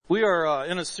We are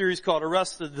in a series called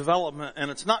ArReSTed Development, and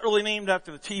it's not really named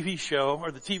after the TV show or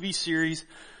the TV series,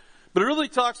 but it really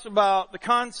talks about the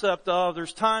concept of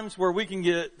there's times where we can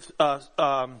get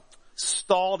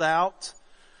stalled out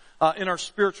in our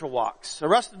spiritual walks.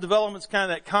 ArReSTed Development is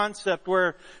kind of that concept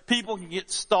where people can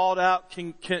get stalled out,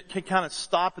 can kind of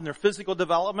stop in their physical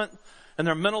development and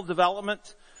their mental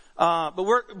development. But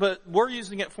we're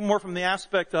using it more from the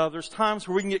aspect of there's times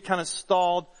where we can get kind of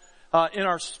stalled in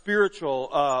our spiritual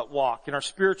walk, in our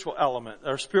spiritual element,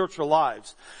 our spiritual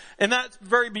lives. And that's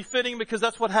very befitting because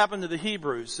that's what happened to the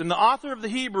Hebrews. And the author of the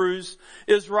Hebrews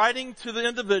is writing to the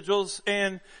individuals,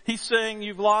 and he's saying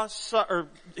you've lost,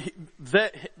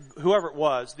 whoever it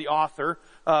was, the author,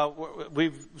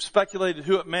 we've speculated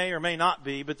who it may or may not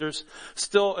be, but it's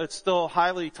still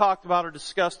highly talked about or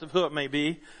discussed of who it may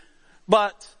be.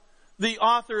 But the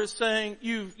author is saying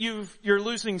you're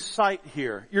losing sight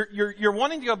here. You're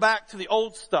wanting to go back to the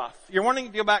old stuff. You're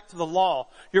wanting to go back to the law.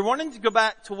 You're wanting to go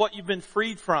back to what you've been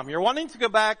freed from. You're wanting to go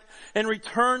back and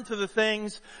return to the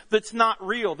things that's not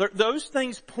real. Those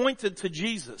things pointed to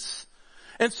Jesus.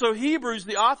 And so Hebrews,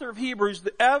 the author of Hebrews,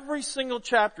 every single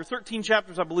chapter, 13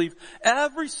 chapters I believe,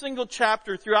 every single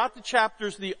chapter, throughout the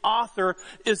chapters, the author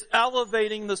is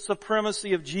elevating the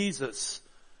supremacy of Jesus.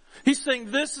 He's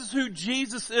saying this is who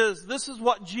Jesus is. This is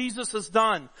what Jesus has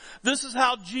done. This is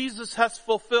how Jesus has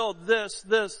fulfilled this,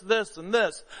 and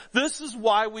this. This is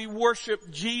why we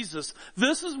worship Jesus.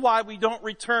 This is why we don't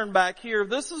return back here.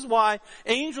 This is why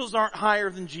angels aren't higher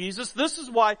than Jesus. This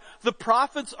is why the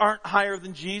prophets aren't higher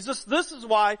than Jesus. This is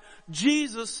why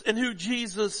Jesus and who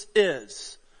Jesus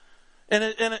is. And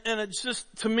it's just,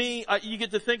 to me, you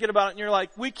get to thinking about it and you're like,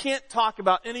 we can't talk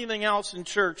about anything else in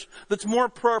church that's more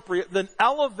appropriate than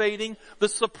elevating the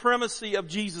supremacy of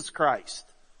Jesus Christ.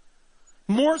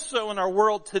 More so in our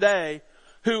world today,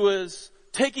 who is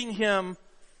taking him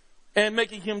and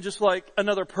making him just like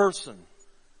another person.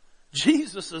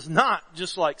 Jesus is not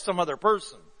just like some other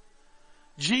person.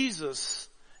 Jesus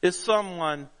is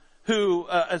someone who,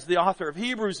 as the author of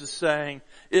Hebrews is saying,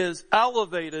 is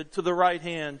elevated to the right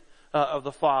hand of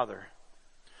the Father.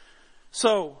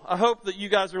 So I hope that you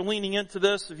guys are leaning into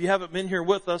this. If you haven't been here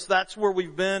with us, that's where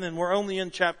we've been, and we're only in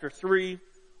chapter 3.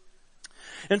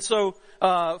 And so,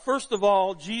 first of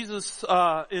all, Jesus,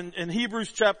 in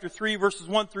Hebrews chapter 3, verses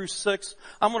 1 through 6,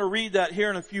 I'm going to read that here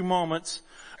in a few moments.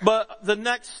 But the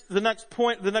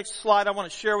next slide I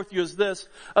want to share with you is this.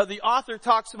 The author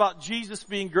talks about Jesus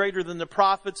being greater than the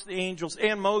prophets, the angels,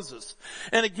 and Moses.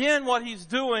 And again, what he's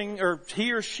doing, or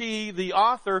he or she, the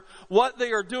author, what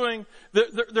they are doing,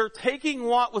 they're taking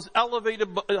what was elevated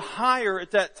higher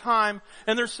at that time,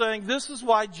 and they're saying, this is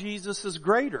why Jesus is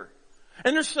greater.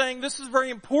 And they're saying this is very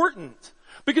important.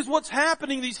 Because what's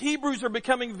happening, these Hebrews are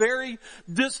becoming very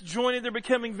disjointed. They're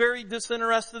becoming very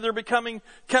disinterested. They're becoming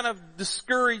kind of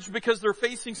discouraged because they're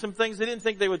facing some things they didn't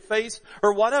think they would face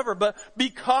or whatever. But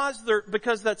because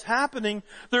that's happening,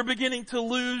 they're beginning to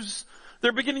lose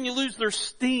their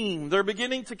steam. They're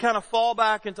beginning to kind of fall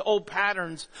back into old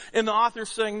patterns. And the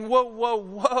author's saying,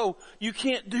 whoa, you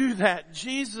can't do that.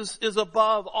 Jesus is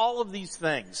above all of these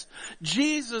things.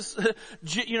 Jesus,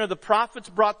 the prophets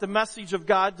brought the message of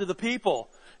God to the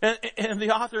people. And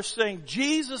the author's saying,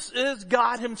 Jesus is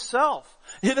God himself.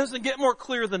 It doesn't get more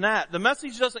clear than that. The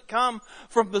message doesn't come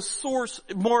from the source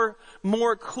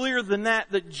more clear than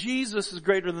that Jesus is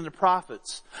greater than the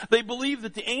prophets. They believe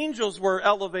that the angels were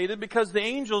elevated because the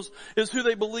angels is who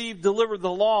they believe delivered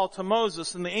the law to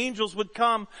Moses. And the angels would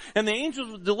come and the angels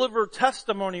would deliver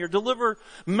testimony or deliver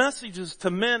messages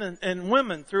to men and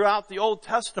women throughout the Old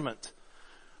Testament.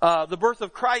 The birth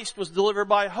of Christ was delivered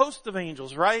by a host of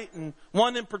angels, right? And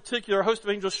one in particular, a host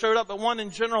of angels showed up, but one in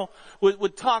general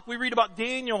would talk. We read about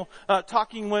Daniel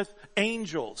talking with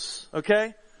angels,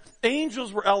 okay?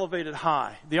 Angels were elevated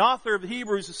high. The author of the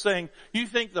Hebrews is saying, you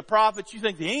think the prophets, you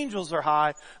think the angels are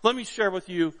high. Let me share with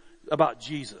you about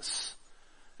Jesus.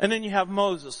 And then you have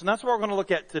Moses, and that's what we're going to look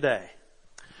at today.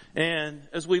 And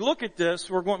as we look at this,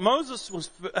 Moses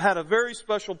had a very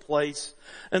special place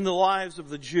in the lives of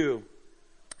the Jew.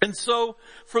 And so,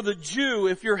 for the Jew,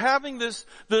 if you're having this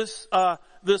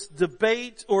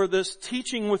debate or this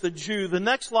teaching with a Jew, the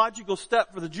next logical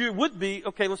step for the Jew would be,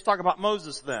 okay, let's talk about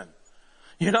Moses then.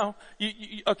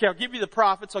 Okay, I'll give you the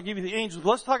prophets, I'll give you the angels, but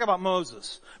let's talk about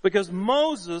Moses. Because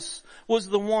Moses was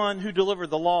the one who delivered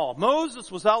the law.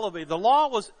 Moses was elevated. The law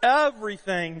was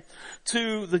everything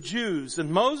to the Jews.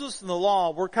 And Moses and the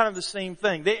law were kind of the same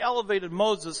thing. They elevated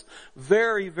Moses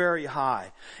very, very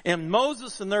high. And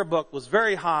Moses in their book was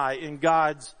very high in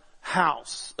God's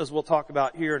house, as we'll talk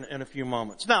about here in a few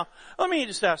moments. Now, let me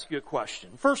just ask you a question.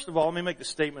 First of all, let me make the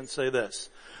statement and say this.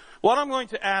 What I'm going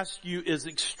to ask you is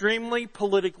extremely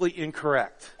politically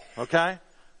incorrect. Okay?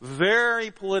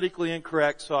 Very politically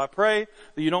incorrect. So I pray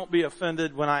that you don't be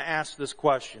offended when I ask this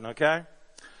question. Okay?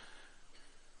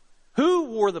 Who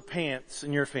wore the pants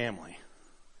in your family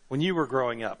when you were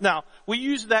growing up? Now, we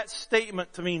use that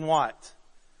statement to mean what?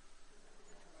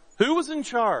 Who was in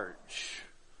charge?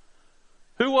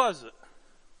 Who was it?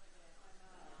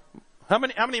 How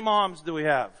many moms do we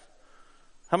have?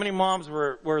 How many moms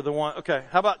were the one? Okay.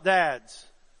 How about dads?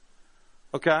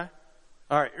 Okay.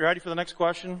 All right. You ready for the next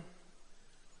question?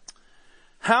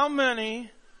 How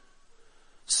many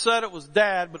said it was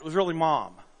dad, but it was really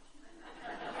mom?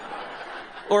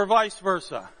 Or vice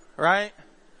versa, right?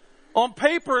 On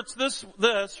paper it's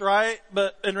this, right?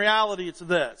 But in reality it's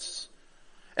this.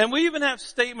 And we even have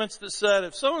statements that said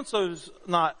if so-and-so's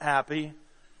not happy,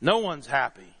 no one's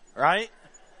happy, right?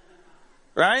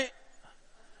 Right?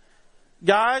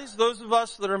 Guys, those of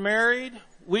us that are married,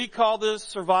 we call this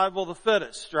survival of the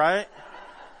fittest, right?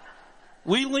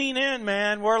 We lean in,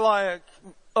 man. We're like,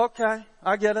 okay,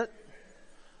 I get it.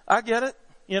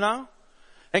 You know?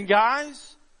 And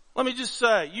guys, let me just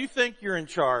say, you think you're in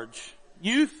charge.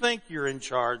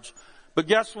 But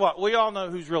guess what? We all know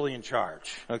who's really in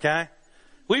charge, okay?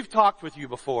 We've talked with you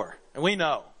before, and we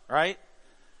know, right?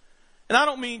 And I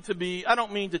don't mean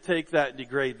to take that and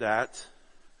degrade that.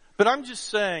 But I'm just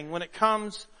saying, when it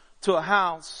comes to a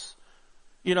house,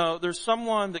 you know, there's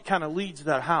someone that kind of leads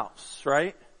that house,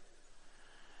 right?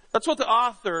 That's what the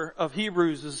author of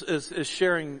Hebrews is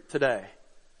sharing today.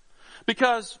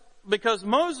 Because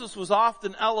Moses was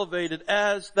often elevated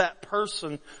as that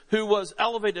person who was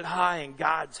elevated high in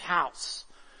God's house.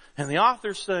 And the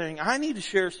author's saying, I need to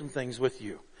share some things with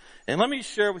you. And let me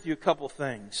share with you a couple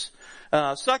things.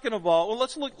 Second of all,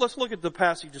 let's look at the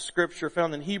passage of Scripture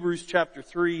found in Hebrews chapter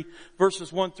 3,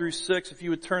 verses 1 through 6. If you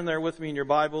would turn there with me in your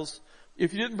Bibles.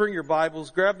 If you didn't bring your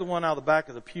Bibles, grab the one out of the back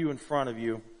of the pew in front of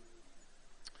you.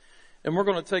 And we're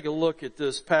going to take a look at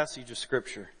this passage of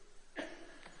Scripture.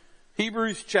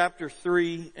 Hebrews chapter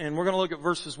 3, and we're going to look at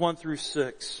verses 1 through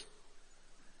 6.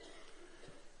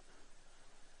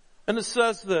 And it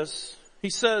says this.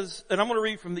 He says, and I'm going to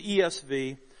read from the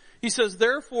ESV. He says,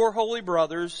 therefore, holy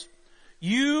brothers,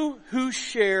 you who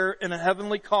share in a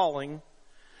heavenly calling,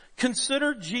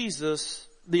 consider Jesus,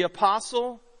 the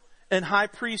apostle and high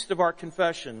priest of our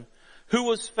confession, who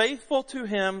was faithful to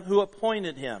him who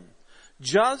appointed him,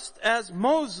 just as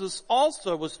Moses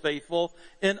also was faithful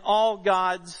in all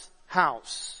God's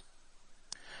house.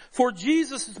 For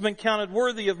Jesus has been counted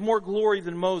worthy of more glory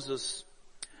than Moses,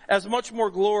 as much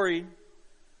more glory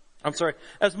as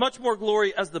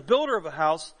the builder of a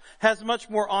house has much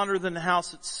more honor than the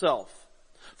house itself.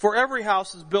 For every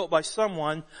house is built by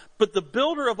someone, but the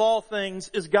builder of all things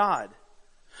is God.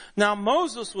 Now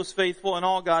Moses was faithful in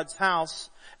all God's house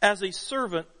as a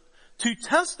servant to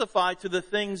testify to the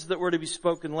things that were to be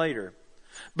spoken later.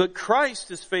 But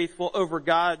Christ is faithful over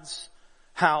God's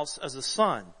house as a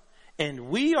son. And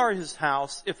we are his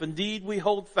house if indeed we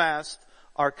hold fast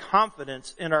our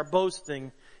confidence in our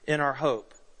boasting in our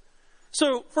hope.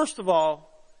 So, first of all,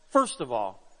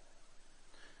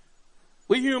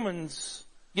 we humans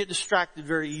get distracted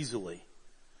very easily.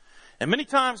 And many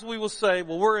times we will say,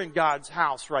 well, we're in God's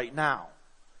house right now.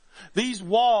 These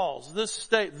walls, this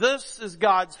is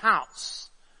God's house.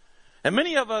 And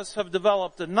many of us have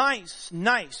developed a nice,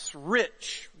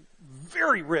 rich,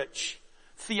 very rich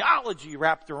theology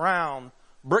wrapped around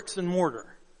bricks and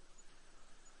mortar.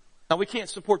 Now, we can't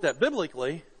support that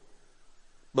biblically,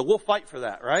 but we'll fight for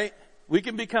that, right? We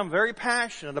can become very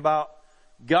passionate about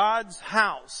God's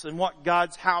house and what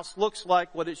God's house looks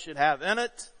like, what it should have in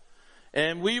it.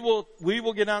 And we will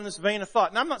get down this vein of thought.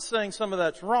 And I'm not saying some of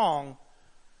that's wrong,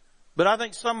 but I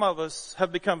think some of us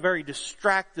have become very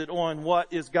distracted on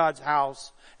what is God's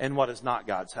house and what is not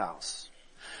God's house.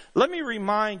 Let me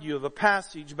remind you of a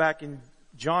passage back in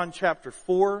John chapter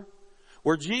 4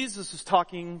 where Jesus is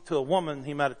talking to a woman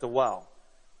he met at the well.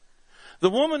 The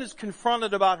woman is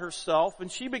confronted about herself,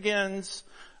 and she begins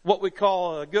what we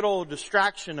call a good old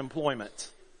distraction employment,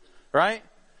 right?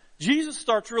 Jesus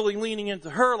starts really leaning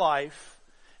into her life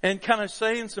and kind of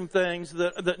saying some things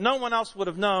that no one else would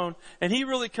have known. And he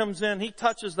really comes in, he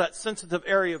touches that sensitive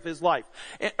area of his life,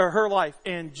 or her life.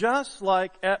 And just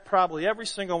like probably every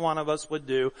single one of us would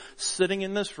do, sitting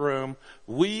in this room,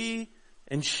 we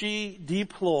and she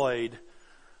deployed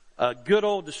a good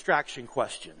old distraction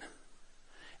question.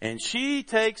 And she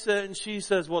takes it and she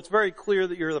says, well, it's very clear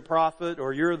that you're the prophet,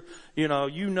 or you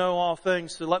know all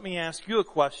things. So let me ask you a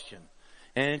question.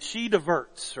 And she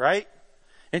diverts, right?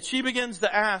 And she begins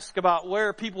to ask about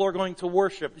where people are going to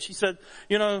worship. And she said,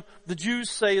 you know, the Jews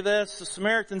say this, the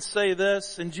Samaritans say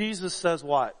this, and Jesus says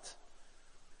what?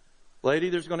 Lady,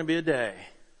 there's going to be a day.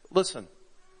 Listen.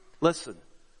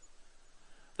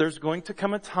 There's going to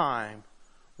come a time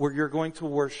where you're going to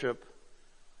worship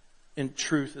in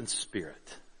truth and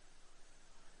spirit.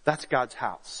 That's God's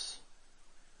house.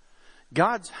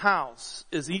 God's house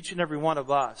is each and every one of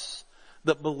us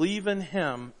that believe in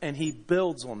Him, and He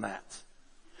builds on that.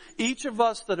 Each of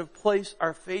us that have placed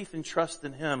our faith and trust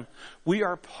in Him, we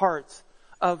are part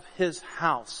of His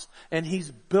house, and He's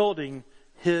building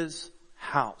His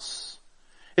house.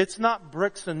 It's not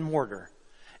bricks and mortar.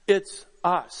 It's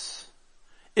us.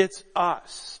 It's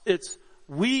us.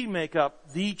 We make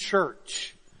up the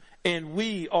church, and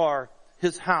we are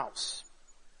His house.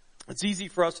 It's easy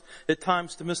for us at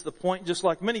times to miss the point, just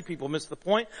like many people miss the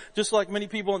point. Just like many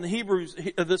people in the Hebrews,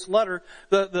 this letter,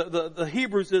 the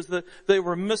Hebrews is that they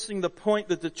were missing the point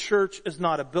that the church is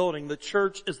not a building. The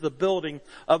church is the building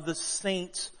of the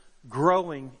saints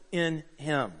growing in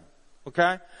Him.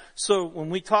 Okay? So when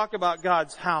we talk about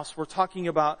God's house, we're talking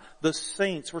about the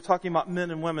saints. We're talking about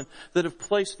men and women that have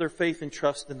placed their faith and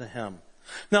trust into Him.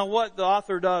 Now what the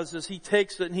author does is he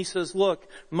takes it and he says, look,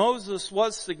 Moses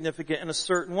was significant in a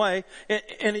certain way.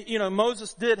 And you know,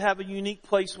 Moses did have a unique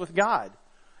place with God.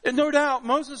 And no doubt,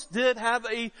 Moses did have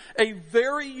a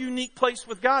very unique place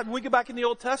with God. When we go back in the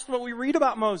Old Testament, we read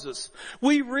about Moses.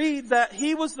 We read that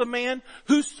he was the man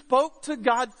who spoke to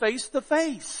God face to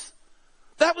face.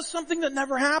 That was something that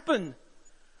never happened.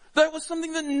 That was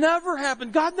something that never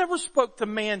happened. God never spoke to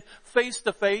man face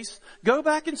to face. Go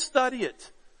back and study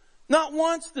it. Not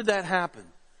once did that happen.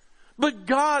 But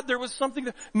God, there was something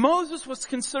that Moses was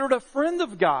considered a friend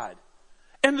of God.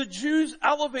 And the Jews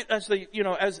elevate, as they, you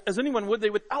know, as anyone would, they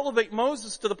would elevate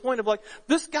Moses to the point of like,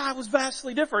 this guy was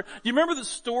vastly different. Do you remember the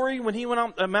story when he went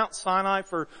on Mount Sinai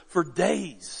for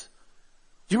days?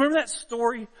 Do you remember that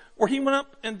story where he went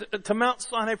up to Mount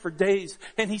Sinai for days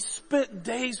and he spent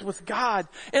days with God?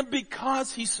 And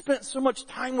because he spent so much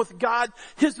time with God,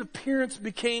 his appearance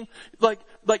became like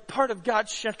part of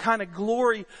God's Shekinah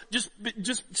glory,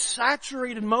 just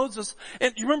saturated Moses.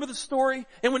 And you remember the story?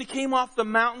 And when he came off the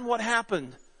mountain, what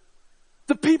happened?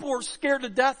 The people were scared to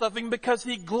death of him because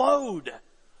he glowed.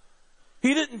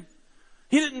 He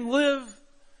didn't live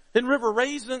in River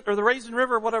Raisin, or the Raisin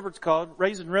River, whatever it's called,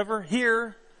 Raisin River,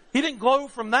 here. He didn't glow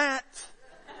from that.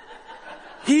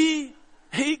 He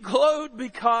glowed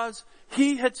because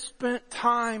he had spent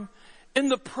time in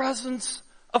the presence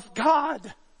of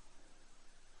God.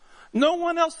 No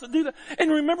one else to do that. And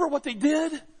remember what they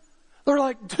did? They're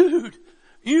like, dude,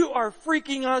 you are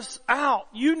freaking us out.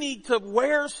 You need to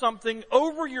wear something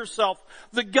over yourself.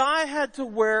 The guy had to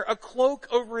wear a cloak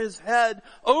over his head,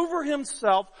 over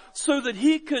himself, so that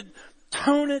he could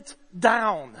tone it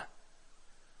down.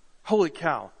 Holy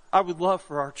cow. I would love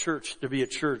for our church to be a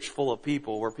church full of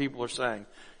people where people are saying,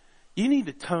 you need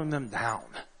to tone them down.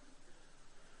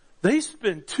 They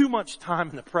spend too much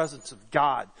time in the presence of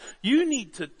God. You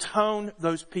need to tone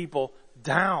those people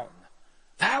down.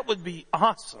 That would be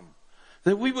awesome.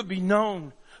 That we would be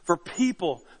known for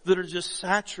people that are just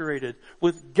saturated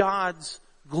with God's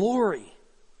glory.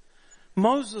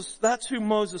 Moses, that's who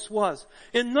Moses was.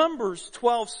 In Numbers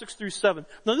 12:6-7.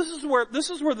 Now this is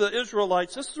where the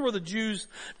Israelites, this is where the Jews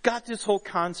got this whole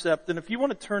concept. And if you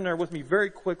want to turn there with me very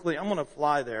quickly, I'm going to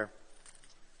fly there.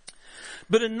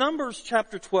 But in Numbers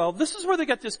chapter 12, this is where they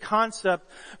got this concept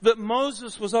that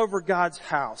Moses was over God's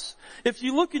house. If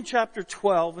you look in chapter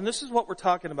 12, and this is what we're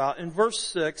talking about, in verse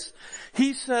 6,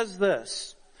 he says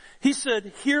this. He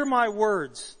said, hear my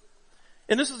words.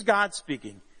 And this is God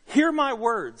speaking. Hear my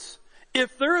words.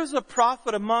 If there is a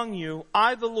prophet among you,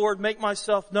 I, the Lord, make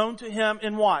myself known to him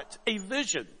in what? A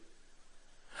vision.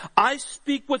 I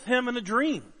speak with him in a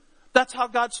dream. That's how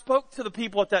God spoke to the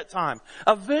people at that time.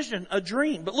 A vision, a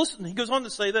dream. But listen, he goes on to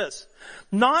say this.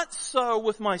 Not so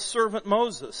with my servant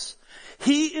Moses.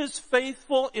 He is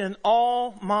faithful in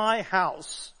all my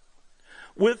house.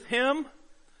 With him,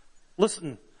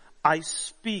 listen, I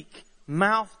speak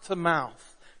mouth to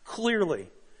mouth, clearly,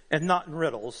 and not in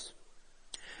riddles.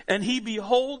 And he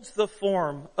beholds the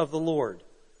form of the Lord.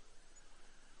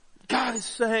 God is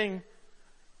saying,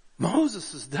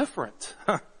 Moses is different.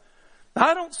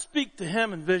 I don't speak to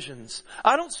him in visions.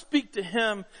 I don't speak to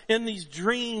him in these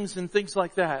dreams and things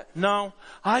like that. No,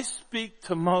 I speak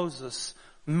to Moses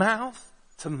mouth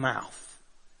to mouth.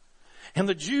 And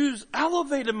the Jews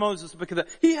elevated Moses because of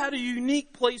that. He had a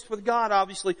unique place with God,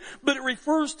 obviously, but it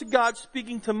refers to God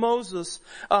speaking to Moses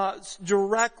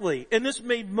directly. And this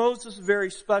made Moses very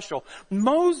special.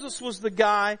 Moses was the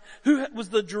guy who was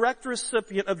the direct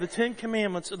recipient of the 10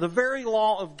 Commandments, of the very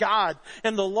law of God.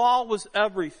 And the law was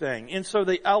everything. And so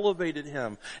they elevated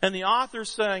him. And the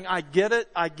author's saying, I get it,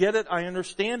 I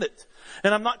understand it.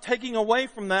 And I'm not taking away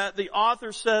from that. The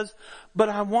author says, but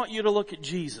I want you to look at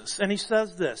Jesus. And he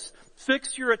says this,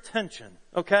 fix your attention,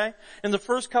 okay? In the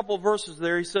first couple of verses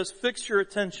there, he says, fix your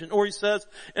attention. Or he says,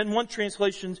 in one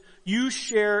translation, you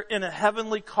share in a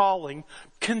heavenly calling.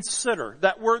 Consider.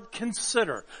 That word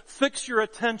consider. Fix your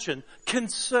attention.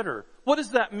 Consider. What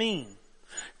does that mean?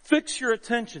 Fix your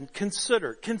attention.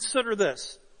 Consider. Consider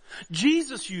this.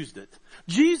 Jesus used it.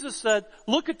 Jesus said,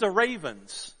 look at the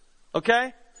ravens,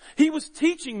 okay? He was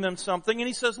teaching them something and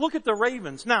he says, look at the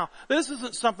ravens. Now, this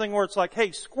isn't something where it's like,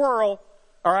 hey, squirrel,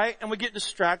 all right? And we get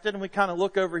distracted and we kind of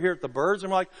look over here at the birds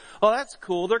and we're like, oh, that's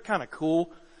cool. They're kind of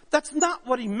cool. That's not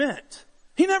what he meant.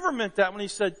 He never meant that when he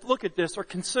said, look at this or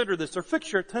consider this or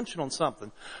fix your attention on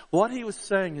something. What he was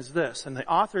saying is this, and the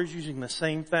author is using the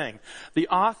same thing. The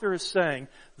author is saying,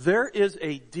 there is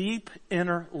a deep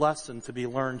inner lesson to be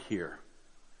learned here.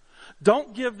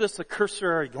 Don't give this a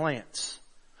cursory glance.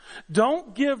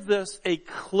 Don't give this a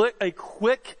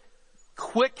quick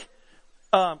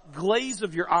glaze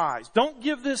of your eyes. Don't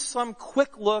give this some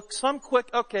quick look,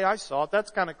 okay, I saw it,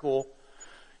 that's kind of cool.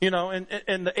 You know,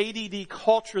 and the ADD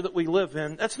culture that we live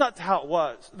in, that's not how it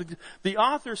was. The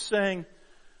author's saying,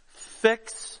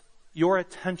 fix your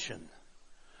attention.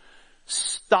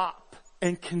 Stop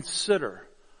and consider.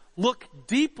 Look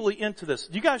deeply into this.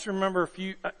 Do you guys remember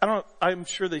I'm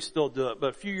sure they still do it, but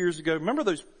a few years ago, remember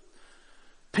those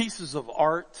pieces of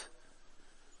art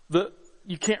that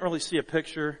you can't really see a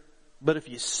picture, but if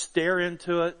you stare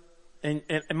into it, and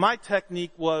my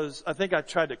technique was, I think I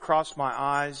tried to cross my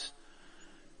eyes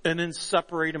and then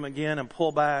separate them again and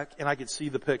pull back and I could see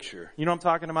the picture. You know what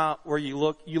I'm talking about? Where you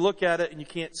look at it and you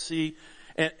can't see.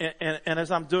 And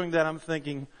as I'm doing that, I'm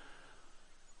thinking,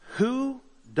 who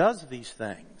does these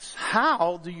things?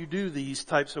 How do you do these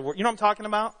types of work? You know what I'm talking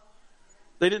about?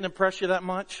 They didn't impress you that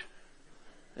much?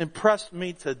 Impressed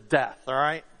me to death, all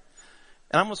right?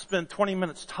 And I'm going to spend 20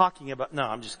 minutes talking about, no,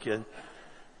 I'm just kidding.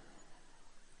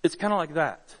 It's kind of like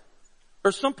that.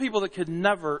 There's some people that could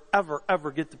never, ever,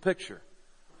 ever get the picture.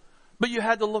 But you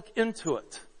had to look into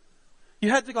it. You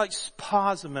had to like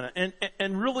pause a minute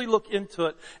and really look into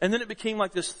it. And then it became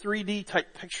like this 3D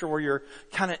type picture where you're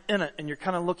kind of in it and you're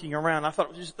kind of looking around. I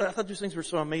thought these things were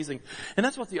so amazing. And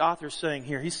that's what the author's saying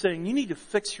here. He's saying you need to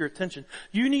fix your attention.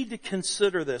 You need to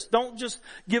consider this. Don't just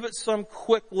give it some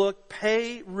quick look.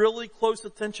 Pay really close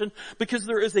attention because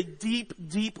there is a deep,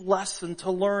 deep lesson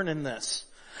to learn in this.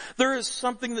 There is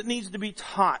something that needs to be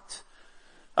taught.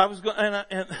 And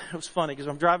it was funny because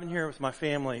I'm driving here with my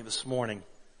family this morning.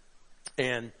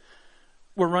 And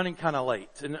we're running kind of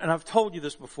late. And I've told you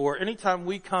this before. Anytime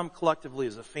we come collectively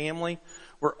as a family,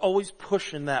 we're always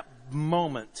pushing that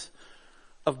moment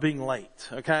of being late.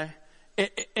 Okay?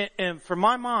 And for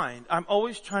my mind, I'm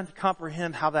always trying to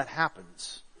comprehend how that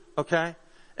happens. Okay?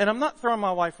 And I'm not throwing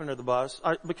my wife under the bus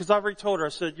because I've already told her, I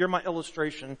said, you're my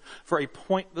illustration for a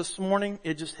point this morning.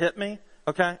 It just hit me.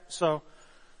 Okay? So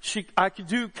I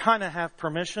do kind of have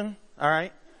permission. All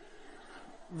right?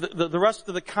 The rest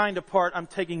of the kind of part I'm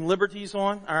taking liberties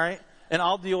on, all right? And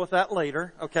I'll deal with that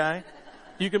later, okay?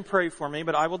 You can pray for me,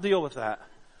 but I will deal with that.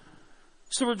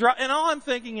 So we're driving, and all I'm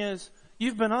thinking is,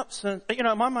 you've been up since, in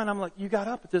my mind I'm like, you got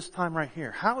up at this time right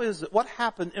here. How is it? What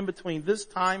happened in between this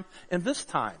time and this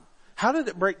time? How did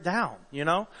it break down,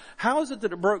 How is it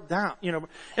that it broke down,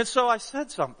 And so I said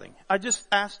something. I just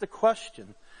asked a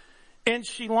question. And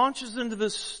she launches into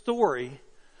this story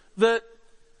that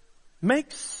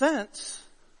makes sense.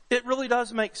 It really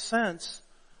does make sense,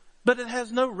 but it has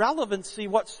no relevancy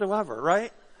whatsoever,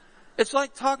 right? It's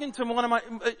like talking to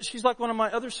she's like one of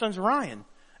my other sons, Ryan.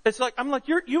 It's like, I'm like,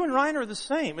 you and Ryan are the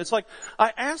same. It's like,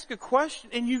 I ask a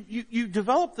question and you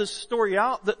develop this story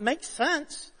out that makes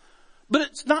sense, but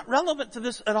it's not relevant to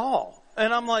this at all.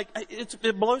 And I'm like,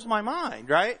 it blows my mind,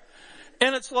 right?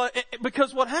 And it's like,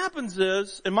 because what happens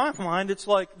is, in my mind, it's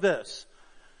like this.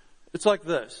 It's like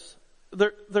this.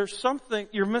 There's something,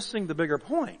 you're missing the bigger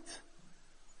point.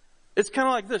 It's kind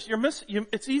of like this.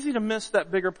 It's easy to miss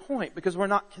that bigger point because we're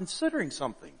not considering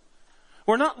something.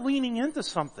 We're not leaning into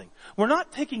something. We're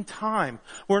not taking time.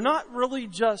 We're not really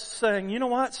just saying, you know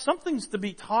what, something's to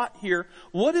be taught here.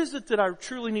 What is it that I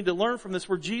truly need to learn from this?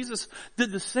 Where Jesus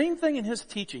did the same thing in his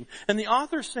teaching. And the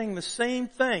author's saying the same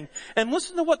thing. And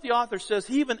listen to what the author says.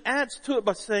 He even adds to it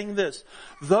by saying this.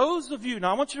 Those of you,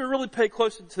 now I want you to really pay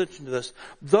close attention to this.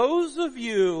 Those of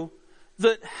you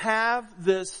that have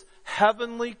this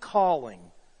heavenly calling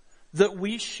that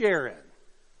we share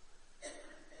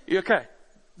in. Okay.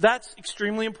 That's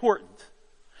extremely important.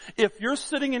 If you're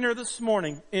sitting in here this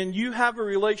morning and you have a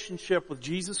relationship with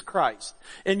Jesus Christ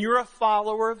and you're a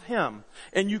follower of Him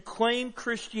and you claim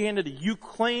Christianity, you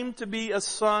claim to be a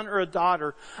son or a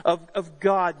daughter of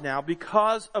God now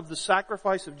because of the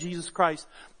sacrifice of Jesus Christ,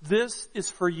 this is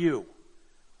for you.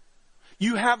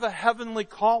 You have a heavenly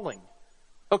calling.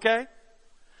 Okay?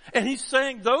 And he's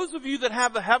saying, those of you that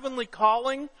have a heavenly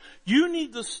calling, you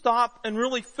need to stop and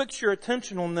really fix your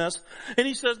attention on this. And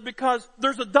he says, because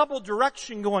there's a double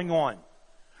direction going on.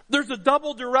 There's a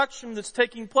double direction that's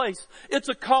taking place. It's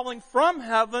a calling from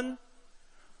heaven,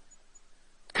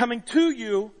 coming to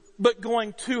you, but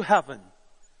going to heaven.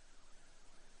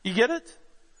 You get it?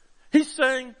 He's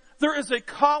saying, there is a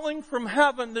calling from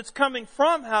heaven that's coming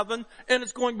from heaven, and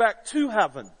it's going back to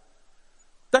heaven.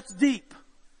 That's deep.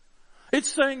 It's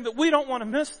saying that we don't want to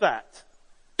miss that.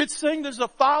 It's saying there's a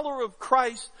follower of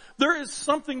Christ. There is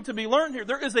something to be learned here.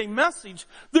 There is a message.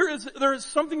 There is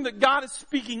something that God is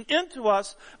speaking into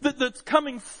us that's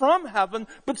coming from heaven,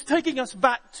 but it's taking us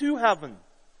back to heaven.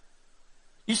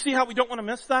 You see how we don't want to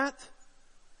miss that?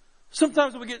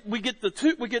 Sometimes we get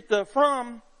the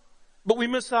from, but we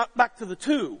miss out back to the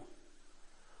to.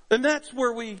 And that's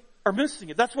where we are missing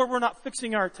it. That's where we're not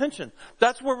fixing our attention.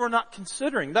 That's where we're not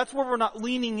considering. That's where we're not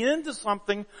leaning into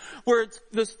something where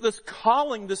it's this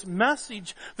calling, this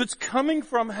message that's coming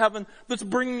from heaven that's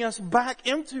bringing us back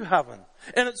into heaven.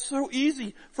 And it's so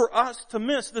easy for us to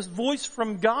miss this voice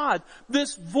from God.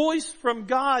 This voice from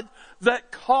God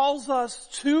that calls us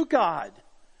to God.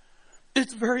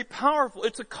 It's very powerful.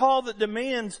 It's a call that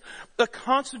demands a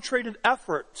concentrated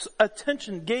effort,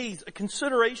 attention, gaze, a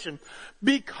consideration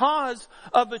because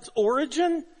of its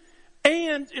origin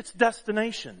and its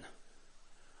destination.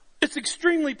 It's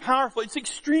extremely powerful. It's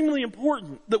extremely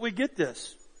important that we get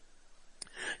this.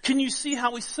 Can you see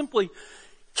how we simply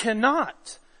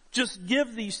cannot just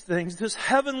give these things, this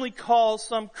heavenly call,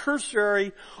 some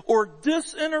cursory or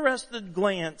disinterested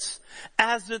glance,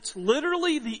 as it's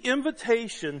literally the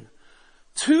invitation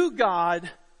to God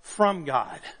from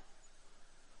God.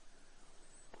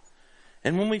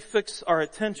 And when we fix our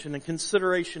attention and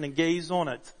consideration and gaze on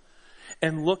it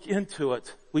and look into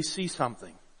it, we see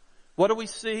something. What do we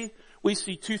see? We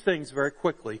see two things very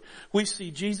quickly. We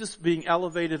see Jesus being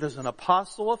elevated as an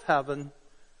apostle of heaven,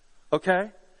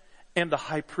 okay, and the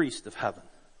high priest of heaven.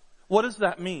 What does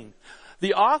that mean?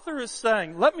 The author is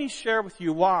saying, let me share with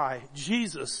you why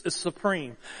Jesus is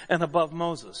supreme and above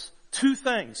Moses. Two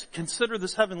things. Consider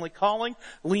this heavenly calling.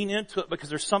 Lean into it because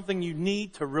there's something you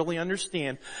need to really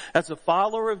understand. As a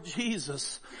follower of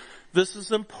Jesus, this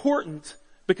is important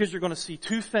because you're going to see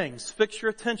two things. Fix your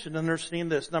attention and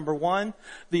understand this. Number one,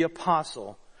 the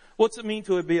apostle. What's it mean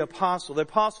to be apostle? The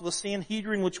apostle, the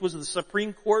Sanhedrin, which was the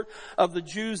supreme court of the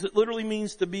Jews, it literally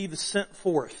means to be the sent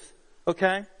forth.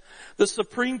 Okay? The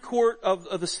Supreme Court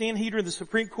of the Sanhedrin, the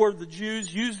Supreme Court of the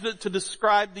Jews, used it to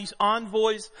describe these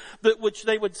envoys which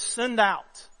they would send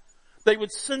out. They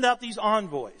would send out these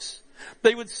envoys.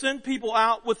 They would send people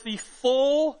out with the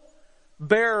full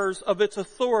bearers of its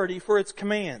authority for its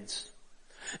commands.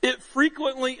 It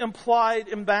frequently implied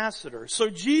ambassador. So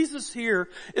Jesus here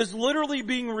is literally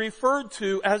being referred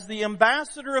to as the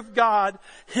ambassador of God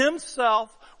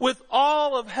himself, with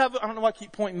all of heaven, I don't know why I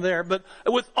keep pointing there, but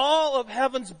with all of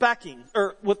heaven's backing,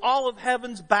 or with all of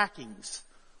heaven's backings.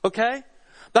 Okay?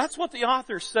 That's what the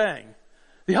author's saying.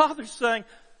 The author's saying,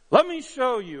 let me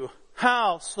show you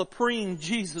how supreme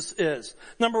Jesus is.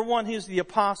 Number one, he is the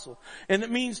apostle. And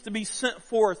it means to be sent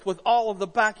forth with all of the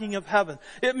backing of heaven.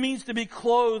 It means to be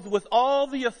clothed with all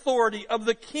the authority of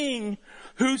the king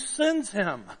who sends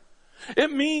him.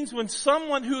 It means when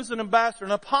someone who is an ambassador,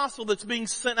 an apostle that's being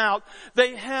sent out,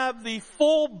 they have the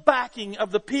full backing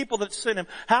of the people that sent him.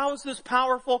 How is this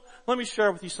powerful? Let me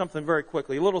share with you something very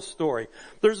quickly. A little story.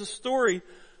 There's a story,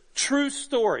 true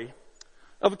story,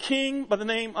 of a king by the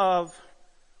name of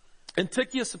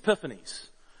Antiochus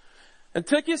Epiphanes.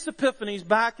 Antiochus Epiphanes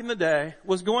back in the day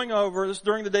was going over, this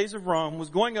during the days of Rome, was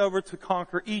going over to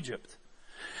conquer Egypt.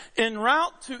 En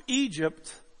route to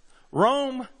Egypt,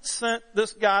 Rome sent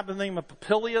this guy by the name of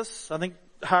Papilius, I think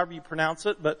however you pronounce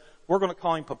it, but we're going to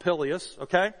call him Papilius,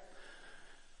 okay?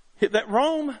 That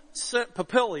Rome sent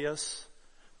Papilius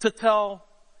to tell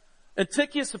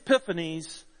Antiochus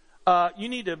Epiphanes, you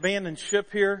need to abandon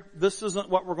ship here. This isn't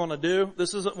what we're going to do.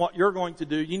 This isn't what you're going to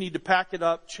do. You need to pack it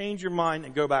up, change your mind,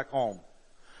 and go back home.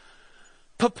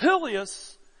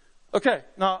 Antiochus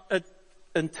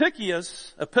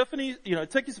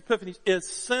Epiphanes is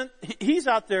sent, he's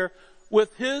out there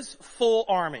with his full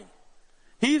army.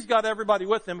 He's got everybody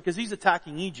with him because he's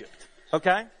attacking Egypt.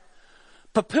 Okay?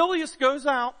 Papilius goes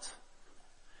out.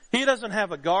 He doesn't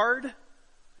have a guard.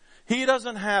 He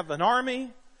doesn't have an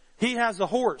army. He has a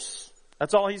horse.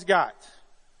 That's all he's got.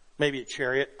 Maybe a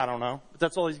chariot. I don't know. But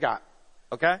that's all he's got.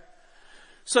 Okay?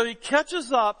 So he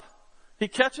catches up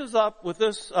with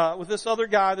this other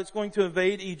guy that's going to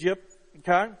invade Egypt.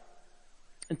 Okay?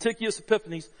 Antiochus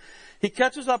Epiphanes. He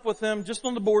catches up with him just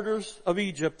on the borders of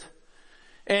Egypt.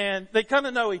 And they kind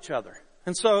of know each other.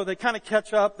 And so they kind of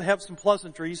catch up. They have some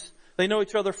pleasantries. They know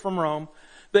each other from Rome.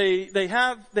 They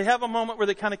have a moment where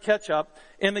they kind of catch up.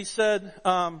 And they said,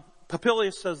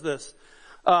 Papilius says this,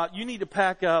 you need to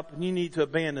pack up and you need to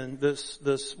abandon this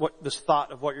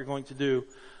thought of what you're going to do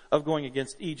of going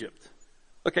against Egypt.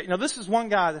 Okay, now this is one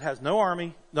guy that has no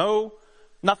army,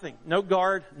 nothing, no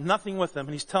guard, nothing with him.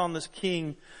 And he's telling this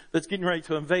king that's getting ready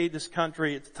to invade this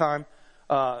country at the time,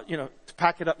 to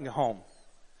pack it up and go home.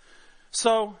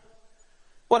 So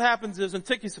what happens is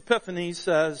Antiochus Epiphanes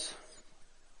says,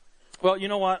 well, you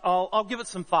know what? I'll give it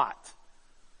some thought.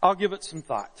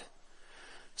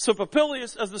 So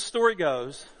Papilius, as the story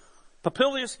goes,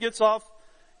 Papilius gets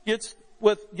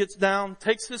down,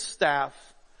 takes his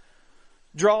staff,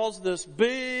 draws this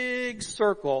big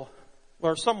circle,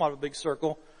 or somewhat of a big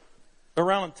circle,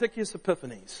 around Antiochus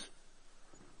Epiphanes.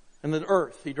 And the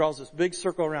earth, he draws this big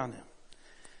circle around him.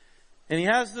 And he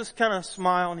has this kind of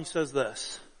smile and he says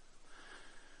this,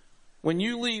 when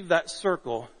you leave that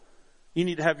circle, you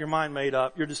need to have your mind made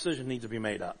up. Your decision needs to be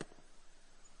made up.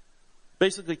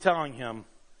 Basically telling him,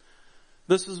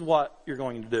 this is what you're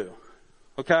going to do.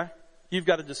 Okay? You've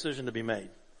got a decision to be made.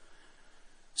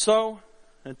 So,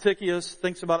 Antiochus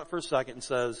thinks about it for a second and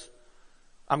says,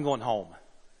 I'm going home.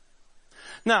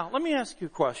 Now, let me ask you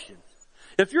a question.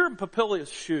 If you're in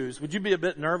Papilius' shoes, would you be a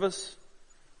bit nervous?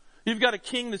 You've got a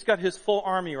king that's got his full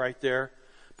army right there.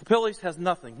 Papilius has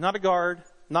nothing. Not a guard,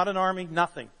 not an army,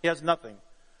 nothing. He has nothing.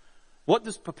 What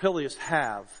does Papilius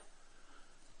have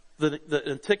that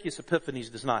Antiochus Epiphanes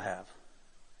does not have?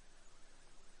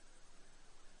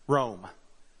 Rome.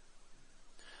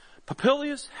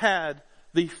 Papilius had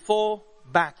the full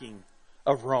backing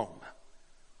of Rome.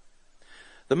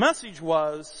 The message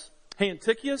was, hey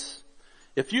Antiochus,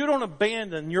 if you don't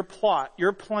abandon your plot,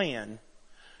 your plan,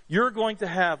 you're going to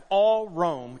have all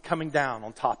Rome coming down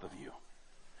on top of you.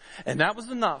 And that was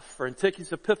enough for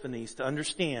Antiochus Epiphanes to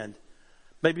understand,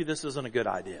 maybe this isn't a good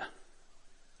idea.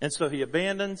 And so he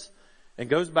abandons and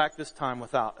goes back this time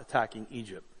without attacking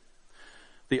Egypt.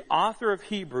 The author of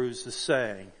Hebrews is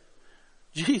saying,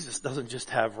 Jesus doesn't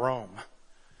just have Rome.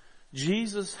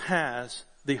 Jesus has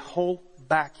the whole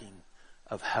backing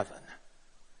of heaven.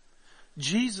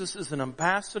 Jesus is an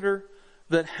ambassador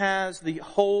that has the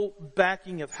whole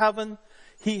backing of heaven.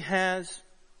 He has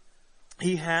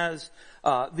the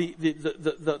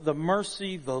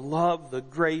mercy, the love, the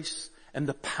grace, and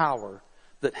the power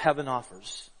that heaven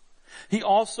offers. He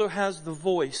also has the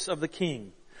voice of the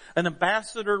king. An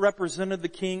ambassador represented the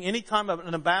king. Anytime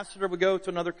an ambassador would go to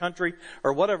another country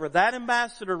or whatever, that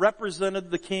ambassador represented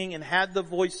the king and had the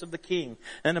voice of the king.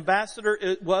 An ambassador,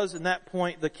 it was in that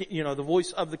point the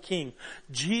voice of the king.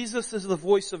 Jesus is the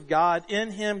voice of God.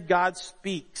 In him, God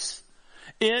speaks.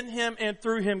 In him and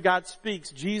through him, God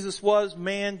speaks. Jesus was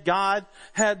man. God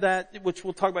had that, which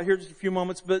we'll talk about here in just a few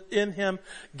moments, but in him,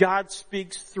 God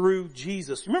speaks through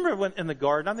Jesus. Remember when in the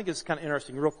garden, I think it's kind of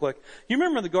interesting real quick. You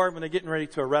remember in the garden when they're getting ready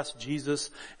to arrest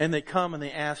Jesus and they come and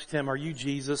they asked him, are you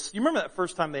Jesus? You remember that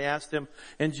first time they asked him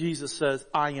and Jesus says,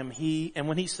 I am he. And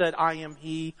when he said, I am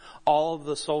he, all of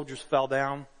the soldiers fell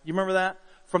down. You remember that?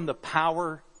 From the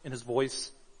power in his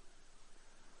voice.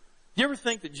 Do you ever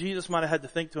think that Jesus might have had to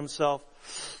think to himself,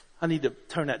 I need to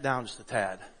tone that down just a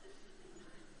tad?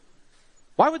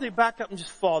 Why would they back up and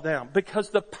just fall down? Because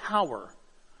the power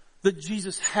that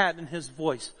Jesus had in his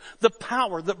voice, the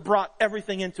power that brought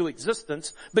everything into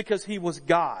existence, because he was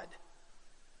God.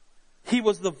 He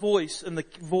was the voice, and the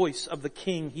voice of the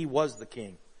king, he was the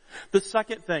king. The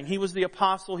second thing, he was the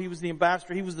apostle, he was the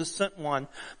ambassador, he was the sent one.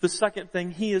 The second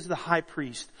thing, he is the high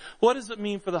priest. What does it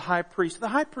mean for the high priest? The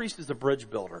high priest is a bridge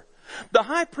builder. The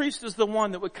high priest is the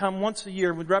one that would come once a year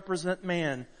and would represent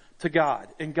man to God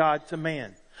and God to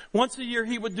man. Once a year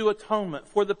he would do atonement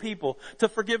for the people to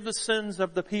forgive the sins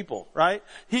of the people, right?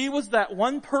 He was that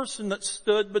one person that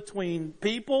stood between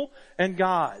people and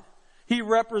God.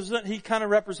 He kind of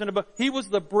represented, but he was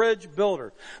the bridge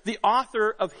builder. The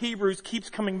author of Hebrews keeps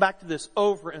coming back to this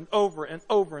over and over and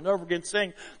over and over again,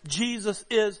 saying Jesus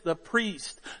is the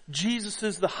priest. Jesus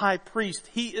is the high priest.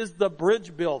 He is the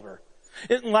bridge builder.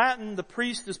 In Latin, the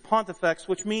priest is pontifex,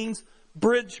 which means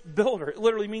bridge builder. It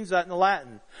literally means that in the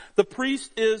Latin. The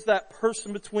priest is that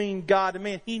person between God and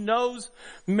man. He knows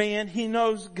man. He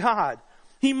knows God.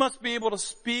 He must be able to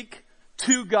speak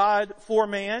to God for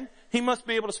man. He must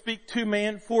be able to speak to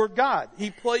man for God.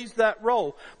 He plays that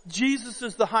role. Jesus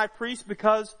is the high priest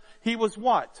because he was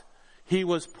what? He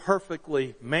was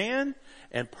perfectly man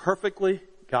and perfectly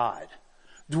God,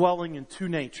 dwelling in two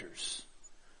natures.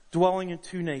 Dwelling in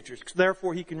two natures.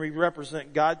 Therefore, he can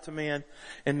represent God to man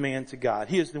and man to God.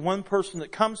 He is the one person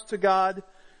that comes to God,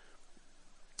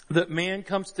 that man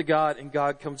comes to God and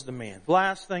God comes to man. The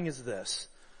last thing is this.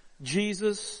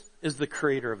 Jesus is the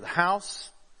creator of the house,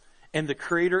 and the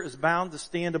creator is bound to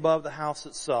stand above the house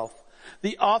itself.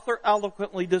 The author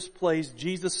eloquently displays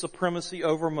Jesus' supremacy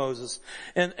over Moses.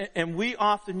 And we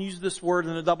often use this word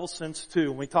in a double sense too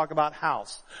when we talk about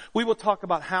house. We will talk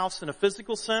about house in a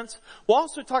physical sense. We'll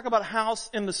also talk about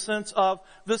house in the sense of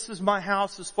this is my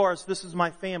house as far as this is my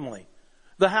family.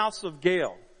 The house of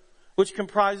Gail, which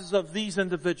comprises of these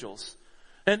individuals.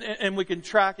 And we can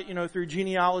track it, through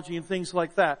genealogy and things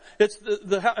like that. It's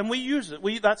and we use it.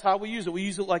 That's how we use it. We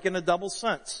use it like in a double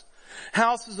sense.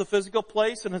 House is a physical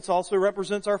place, and it also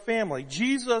represents our family.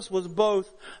 Jesus was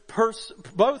both per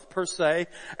se,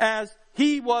 as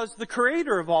he was the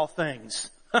creator of all things.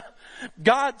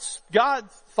 God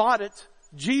thought it.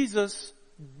 Jesus,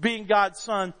 being God's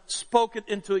son, spoke it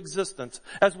into existence,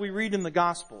 as we read in the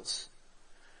Gospels.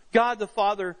 God the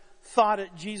Father thought it,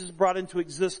 Jesus brought into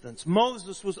existence.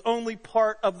 Moses was only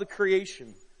part of the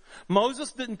creation.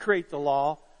 Moses didn't create the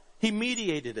law. He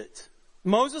mediated it.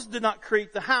 Moses did not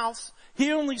create the house.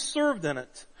 He only served in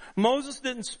it. Moses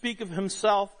didn't speak of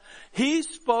himself. He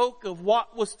spoke of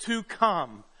what was to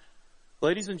come.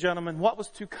 Ladies and gentlemen, what was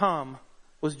to come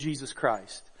was Jesus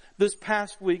Christ. This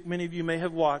past week, many of you may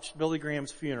have watched Billy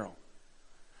Graham's funeral.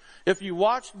 If you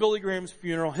watched Billy Graham's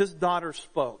funeral, his daughter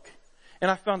spoke. And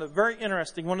I found it very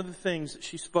interesting. One of the things that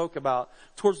she spoke about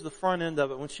towards the front end of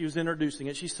it when she was introducing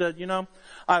it, she said,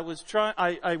 I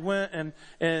went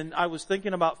and I was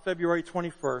thinking about February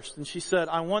 21st. And she said,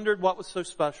 I wondered what was so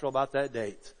special about that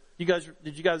date.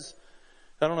 Did you guys,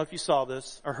 I don't know if you saw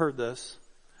this or heard this,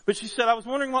 but she said, I was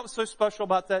wondering what was so special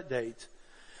about that date.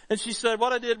 And she said,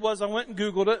 what I did was I went and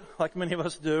Googled it, like many of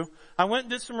us do. I went and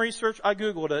did some research. I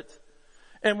Googled it.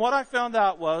 And what I found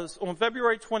out was on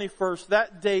February 21st,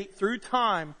 that date through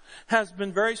time has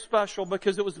been very special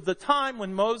because it was the time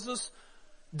when Moses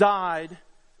died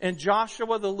and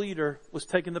Joshua the leader was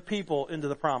taking the people into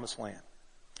the promised land.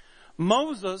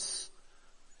 Moses,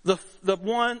 the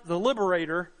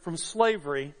liberator from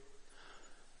slavery,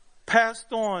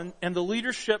 passed on and the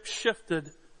leadership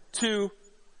shifted to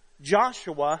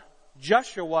Joshua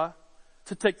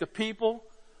to take the people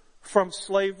from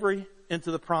slavery into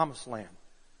the promised land.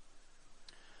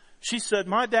 She said,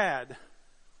 my dad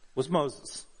was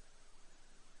Moses.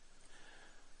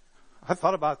 I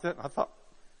thought about that and I thought,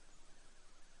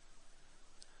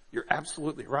 you're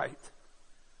absolutely right.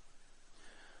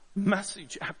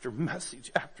 Message after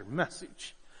message after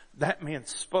message. That man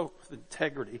spoke with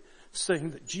integrity,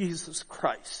 saying that Jesus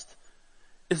Christ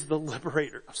is the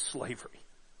liberator of slavery.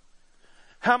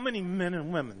 How many men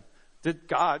and women did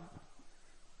God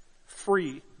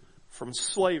free from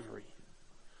slavery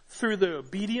through the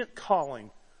obedient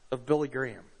calling of Billy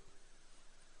Graham?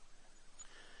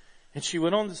 And she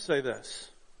went on to say this,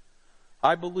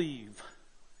 I believe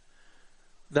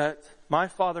that my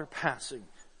father passing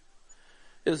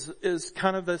is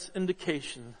kind of this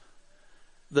indication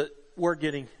that we're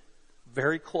getting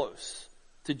very close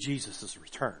to Jesus'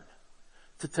 return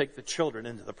to take the children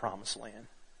into the promised land.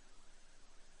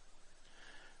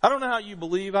 I don't know how you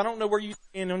believe. I don't know where you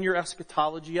stand on your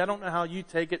eschatology. I don't know how you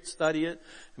take it, study it,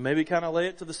 and maybe kind of lay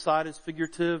it to the side as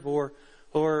figurative or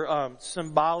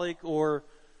symbolic or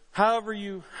however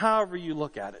you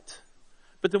look at it.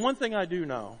 But the one thing I do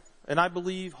know, and I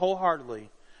believe wholeheartedly,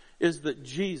 is that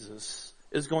Jesus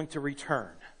is going to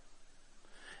return.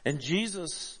 And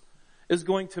Jesus is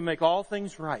going to make all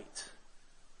things right.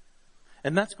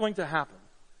 And that's going to happen.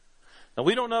 Now,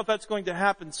 we don't know if that's going to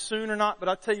happen soon or not, but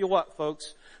I'll tell you what,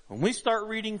 folks, when we start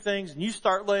reading things and you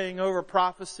start laying over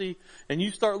prophecy and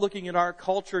you start looking at our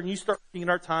culture and you start looking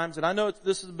at our times, and I know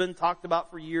this has been talked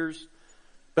about for years,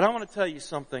 but I want to tell you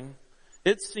something.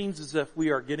 It seems as if we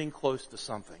are getting close to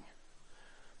something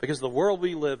because the world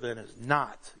we live in is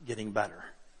not getting better.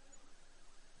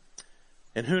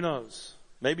 And who knows?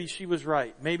 Maybe she was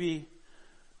right. Maybe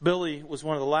Billy Graham was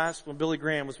one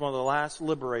of the last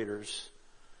liberators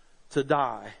to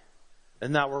die.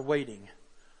 And now we're waiting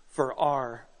for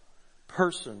our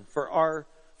person, for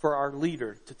our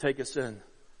leader to take us in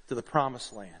to the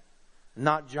promised land.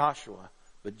 Not Joshua,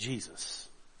 but Jesus.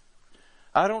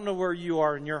 I don't know where you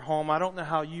are in your home. I don't know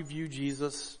how you view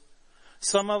Jesus.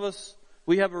 Some of us,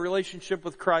 we have a relationship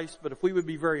with Christ, but if we would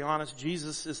be very honest,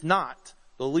 Jesus is not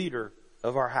the leader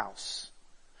of our house.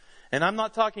 And I'm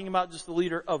not talking about just the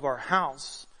leader of our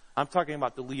house. I'm talking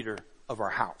about the leader of our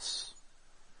house.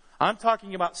 I'm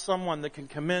talking about someone that can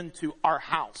come into our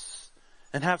house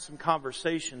and have some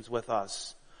conversations with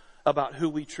us about who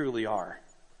we truly are.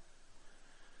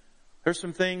 There's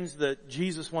some things that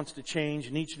Jesus wants to change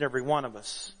in each and every one of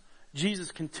us.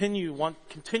 Jesus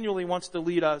continually wants to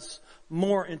lead us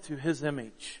more into His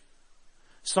image.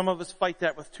 Some of us fight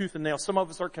that with tooth and nail. Some of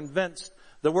us are convinced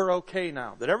that we're okay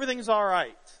now, that everything's all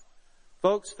right.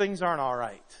 Folks, things aren't all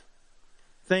right.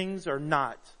 Things are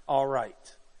not all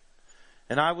right.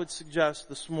 And I would suggest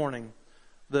this morning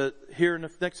that here in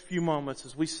the next few moments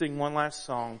as we sing one last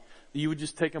song, that you would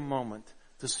just take a moment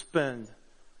to spend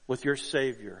with your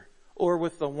Savior or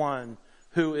with the one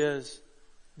who is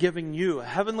giving you a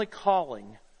heavenly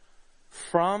calling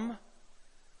from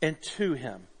and to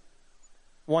Him,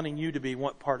 wanting you to be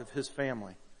one part of His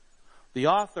family. The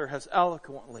author has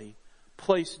eloquently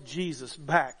placed Jesus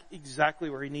back exactly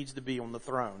where He needs to be on the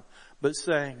throne, but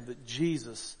saying that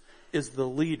Jesus is the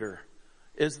leader,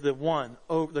 is the one,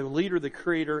 the leader, the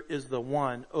creator is the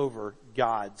one over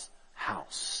God's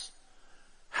house.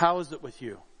 How is it with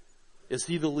you? Is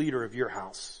He the leader of your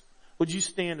house? Would you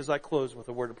stand as I close with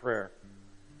a word of prayer?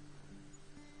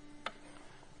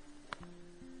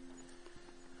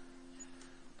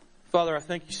 Father, I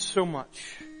thank You so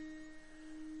much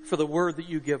for the word that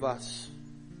You give us.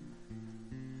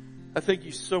 I thank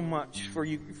You so much for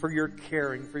Your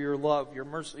caring, for Your love, Your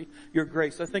mercy, Your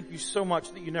grace. I thank You so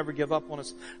much that You never give up on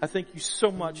us. I thank You so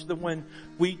much that when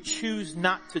we choose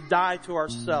not to die to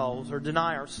ourselves or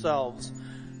deny ourselves,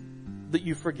 that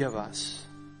You forgive us.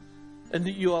 And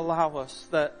that You allow us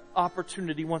that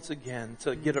opportunity once again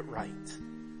to get it right.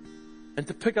 And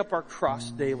to pick up our cross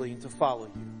daily and to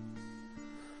follow You.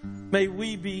 May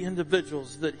we be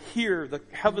individuals that hear the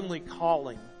heavenly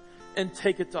calling and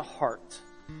take it to heart.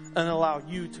 And allow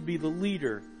You to be the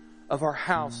leader of our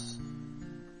house,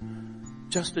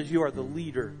 just as You are the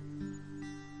leader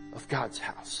of God's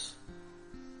house.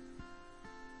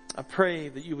 I pray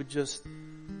that You would just,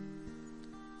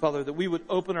 Father, that we would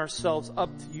open ourselves up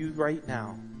to You right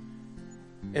now,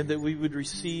 and that we would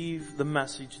receive the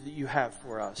message that You have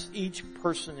for us. Each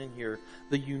person in here,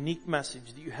 the unique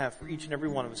message that You have for each and every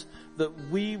one of us, that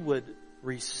we would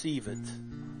receive it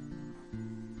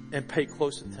and pay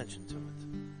close attention to it.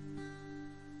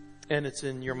 And it's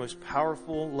in Your most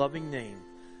powerful, loving name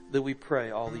that we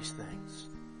pray all these things.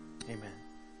 Amen.